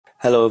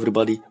Hello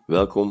everybody,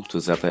 welcome to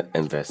Zappe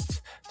Invest.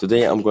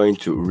 Today I'm going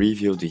to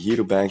review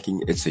Degiro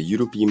Banking. It's a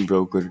European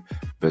broker,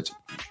 but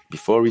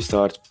before we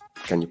start,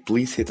 can you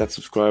please hit that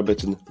subscribe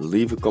button,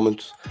 leave a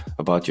comment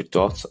about your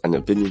thoughts and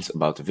opinions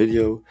about the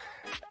video,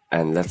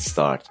 and let's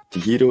start.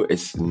 Degiro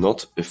is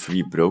not a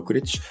free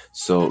brokerage,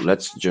 so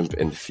let's jump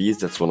in the fees.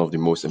 That's one of the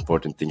most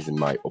important things in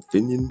my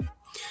opinion.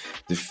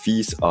 The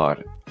fees are,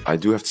 I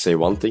do have to say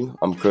one thing,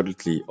 I'm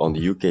currently on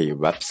the UK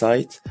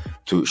website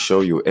to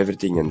show you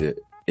everything in the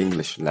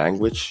English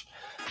language.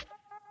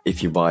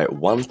 If you buy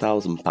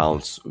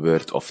 £1,000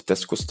 worth of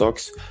Tesco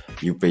stocks,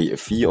 you pay a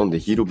fee on the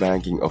Degiro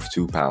Banking of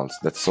 £2.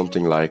 That's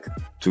something like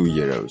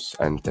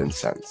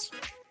 €2.10.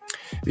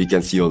 We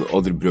can see on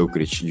other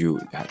brokerage you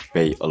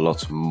pay a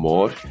lot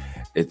more.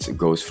 It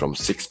goes from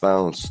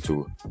 £6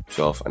 to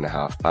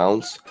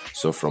 £12.50,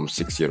 so from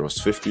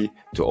 €6.50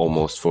 to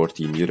almost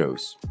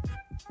 €14.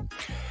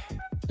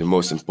 The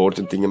most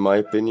important thing in my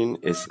opinion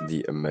is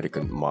the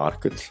American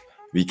market.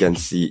 We can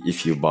see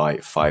if you buy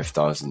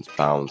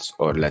 £5,000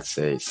 or let's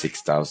say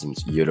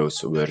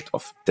 €6,000 worth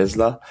of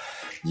Tesla,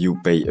 you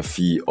pay a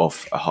fee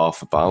of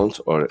 £0.50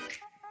 or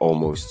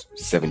almost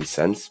 70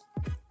 cents.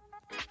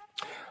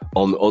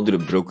 On other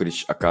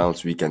brokerage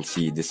accounts, we can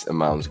see this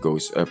amount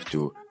goes up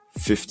to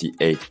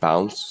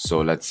 £58,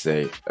 so let's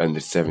say under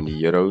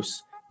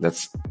 €70.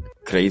 That's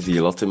crazy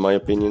a lot in my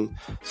opinion,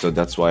 so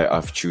that's why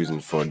I've chosen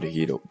for the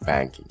Degiro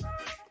Banking.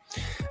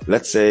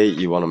 Let's say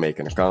you want to make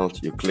an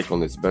account, you click on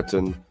this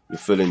button, you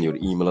fill in your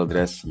email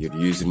address, your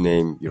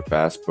username, your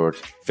passport.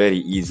 Very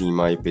easy in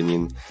my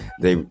opinion.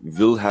 They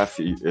will have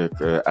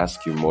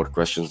ask you more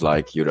questions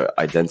like your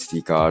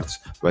identity cards,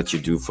 what you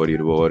do for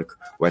your work,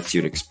 what's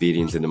your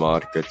experience in the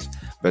market,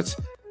 but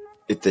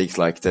it takes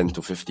like 10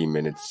 to 15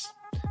 minutes.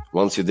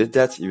 Once you did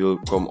that, you will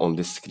come on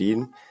this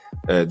screen.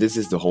 This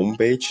is the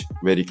homepage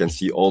where you can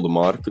see all the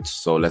markets.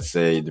 So let's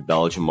say the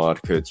Belgian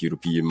market,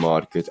 European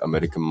market,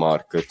 American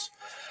market,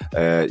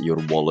 your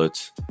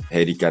wallet.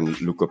 Here you can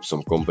look up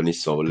some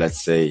companies. So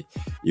let's say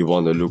you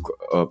want to look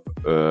up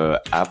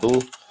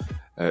Apple.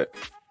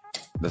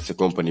 That's a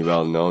company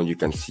well known. You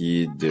can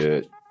see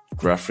the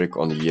graphic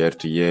on a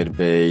year-to-year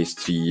base,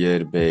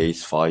 3-year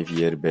base,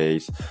 5-year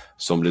base,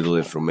 some little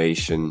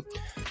information.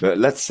 But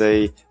let's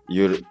say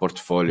your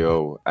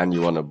portfolio and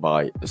you want to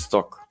buy a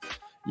stock.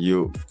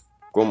 You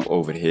come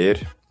over here,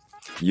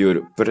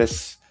 you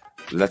press,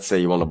 let's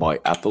say you want to buy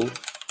Apple,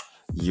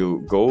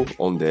 you go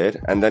on there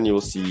and then you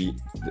will see,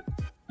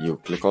 you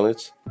click on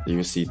it, you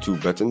will see two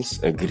buttons,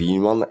 a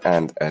green one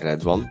and a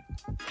red one.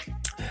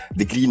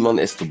 The green one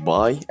is to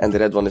buy and the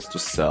red one is to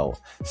sell.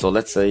 So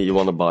let's say you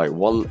want to buy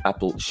one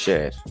Apple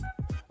share.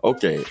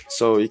 Okay,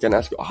 so you can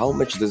ask, how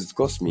much does it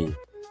cost me?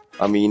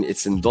 I mean,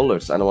 it's in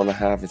dollars and I want to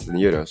have it in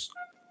euros.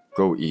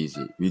 Go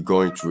easy, we're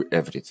going through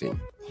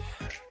everything.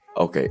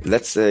 Okay,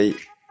 let's say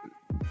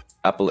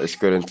Apple is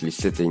currently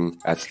sitting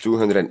at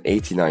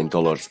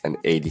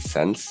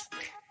 $289.80.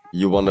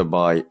 You want to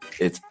buy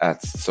it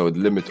at, so the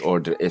limit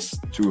order is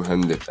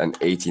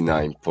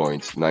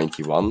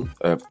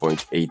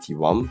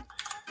 289.81.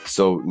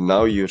 So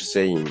now you're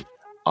saying,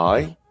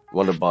 I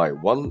want to buy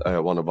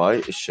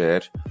a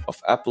share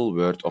of Apple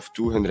worth of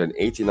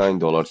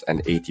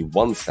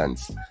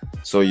 $289.81.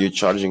 So you're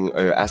charging,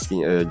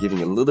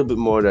 giving a little bit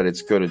more than it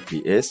currently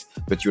is,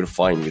 but you're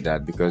fine with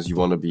that because you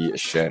want to be a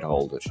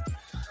shareholder.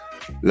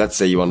 Let's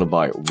say you want to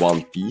buy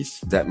one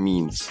piece. That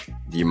means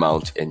the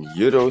amount in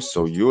euros.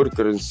 So your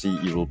currency,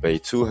 you will pay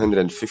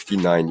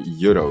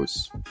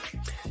 €259.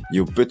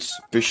 You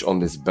push on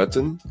this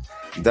button.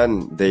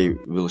 Then they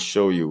will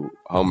show you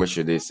how much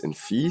it is in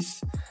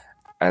fees.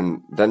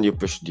 And then you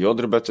push the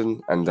other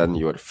button and then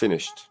you're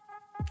finished.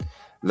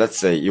 Let's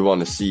say you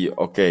want to see,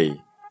 okay,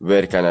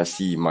 where can I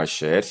see my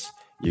shares?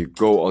 You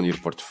go on your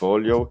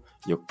portfolio,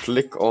 you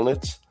click on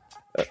it,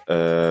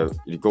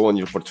 you go on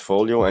your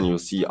portfolio and you'll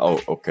see, oh,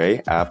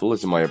 okay, Apple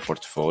is in my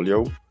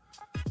portfolio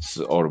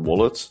or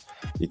wallet.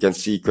 You can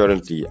see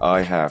currently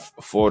I have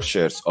 4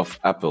 shares of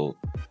Apple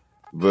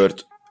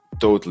worth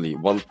totally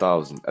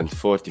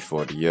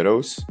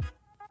 €1,044.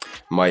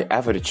 My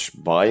average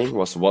buying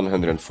was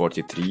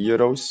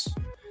 €143.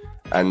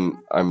 And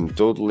I'm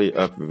totally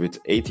up with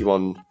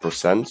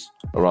 81%,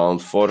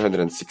 around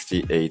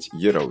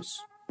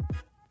 €468.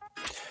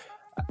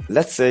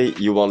 Let's say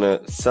you want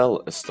to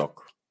sell a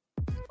stock.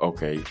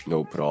 Okay,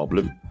 no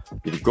problem.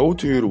 You go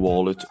to your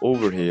wallet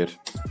over here.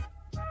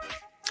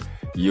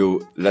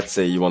 Let's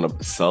say you want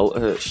to sell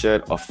a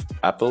share of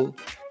Apple.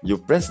 You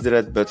press the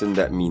red button,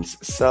 that means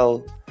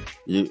sell.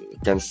 You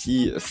can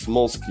see a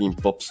small screen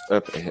pops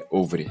up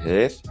over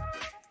here.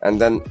 And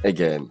then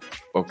again,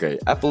 okay,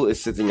 Apple is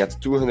sitting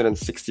at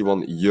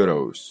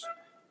 €261.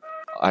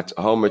 At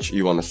how much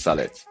you want to sell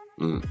it?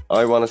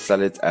 I want to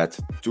sell it at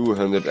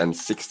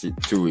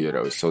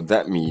 €262. So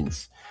that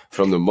means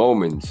from the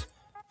moment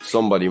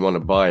somebody want to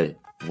buy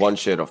one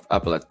share of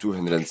Apple at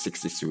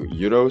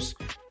 €262,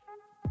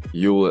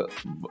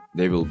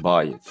 they will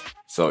buy it.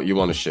 So you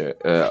want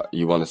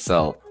to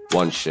sell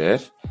one share.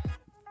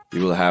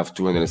 You will have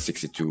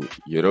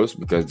 €262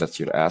 because that's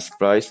your ask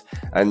price,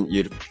 and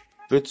you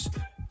put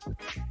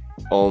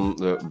on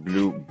the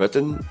blue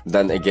button,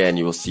 then again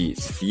you will see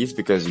fees,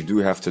 because you do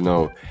have to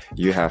know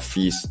you have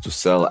fees to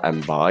sell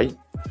and buy.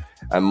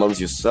 And once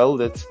you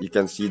sell it, you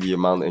can see the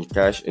amount in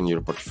cash in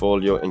your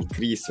portfolio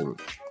increasing.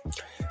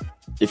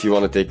 If you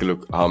want to take a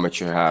look how much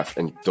you have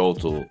in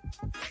total,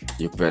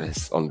 you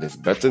press on this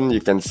button.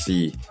 You can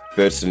see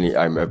personally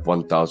I'm up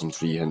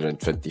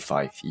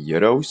 1,325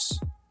 euros.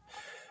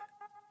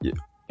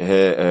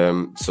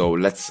 So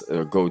let's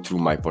go through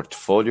my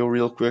portfolio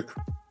real quick.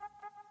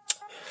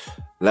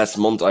 Last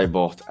month I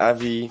bought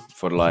Avi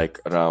for like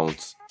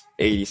around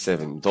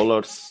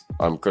 $87.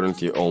 I'm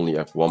currently only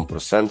up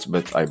 1%,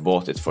 but I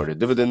bought it for the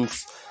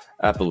dividends.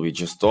 Apple we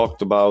just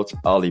talked about.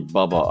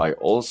 Alibaba I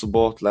also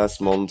bought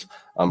last month.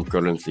 I'm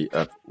currently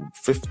up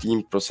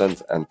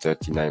 15% and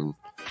 39.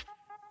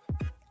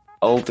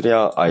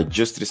 Altria, I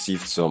just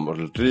received some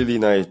really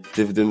nice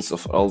dividends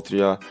of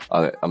Altria.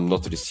 I'm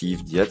not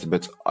received yet,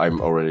 but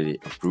I'm already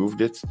approved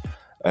it.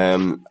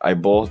 I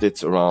bought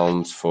it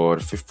around for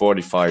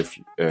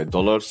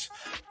 $45,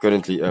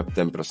 currently up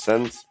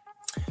 10%.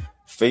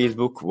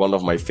 Facebook, one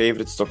of my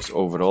favorite stocks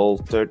overall,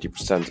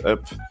 30%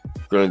 up,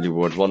 currently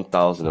worth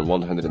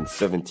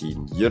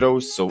 1,117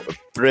 euros. So a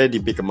pretty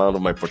big amount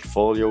of my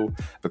portfolio,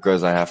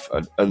 because I have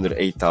under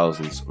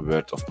 8,000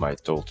 worth of my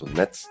total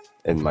net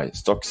in my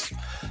stocks.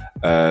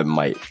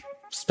 My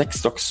spec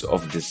stocks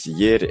of this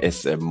year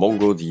is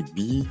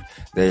MongoDB.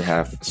 They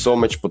have so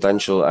much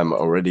potential. I'm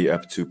already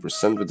up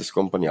 2% with this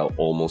company,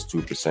 almost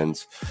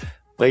 2%.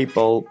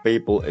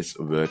 PayPal is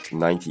worth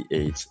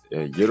 98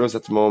 euros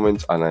at the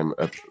moment, and I'm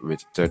up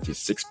with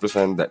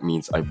 36%. That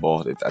means I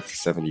bought it at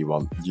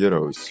 71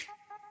 euros.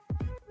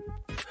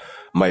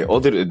 My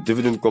other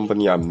dividend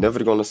company I'm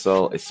never gonna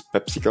sell is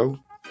PepsiCo.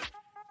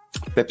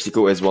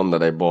 PepsiCo is one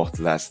that I bought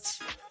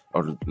last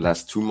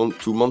 2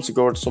 months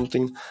ago or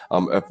something.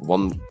 I'm up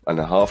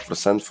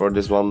 1.5% for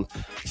this one.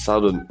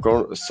 Southern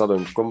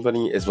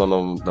Company is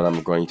one that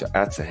I'm going to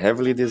add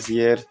heavily this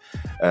year.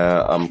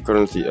 I'm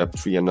currently up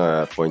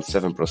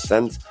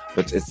 3.7%,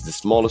 but it's the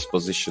smallest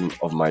position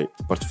of my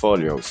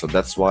portfolio, so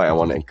that's why I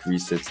want to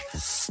increase it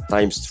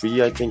times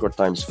 3, I think, or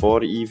times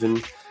 4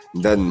 even.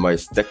 Then my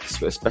spec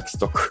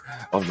stock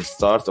of the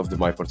start of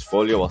my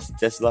portfolio was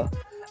Tesla.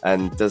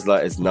 And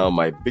Tesla is now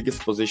my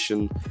biggest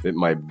position with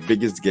my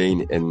biggest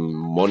gain in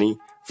money,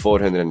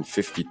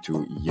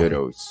 452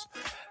 euros.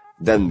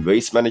 Then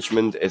waste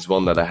management is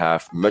one that I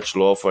have much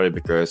lower for it,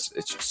 because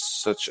it's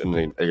such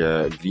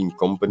a green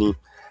company.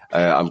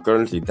 I'm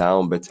currently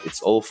down, but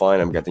it's all fine.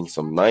 I'm getting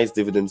some nice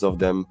dividends of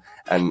them,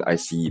 and I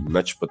see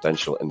much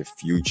potential in the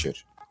future.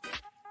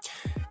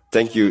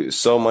 Thank you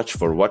so much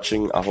for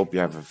watching. I hope you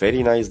have a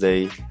very nice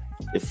day.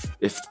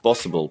 If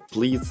possible,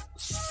 please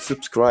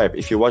subscribe.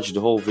 If you watch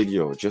the whole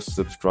video, just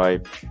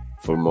subscribe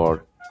for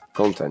more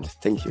content.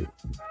 Thank you.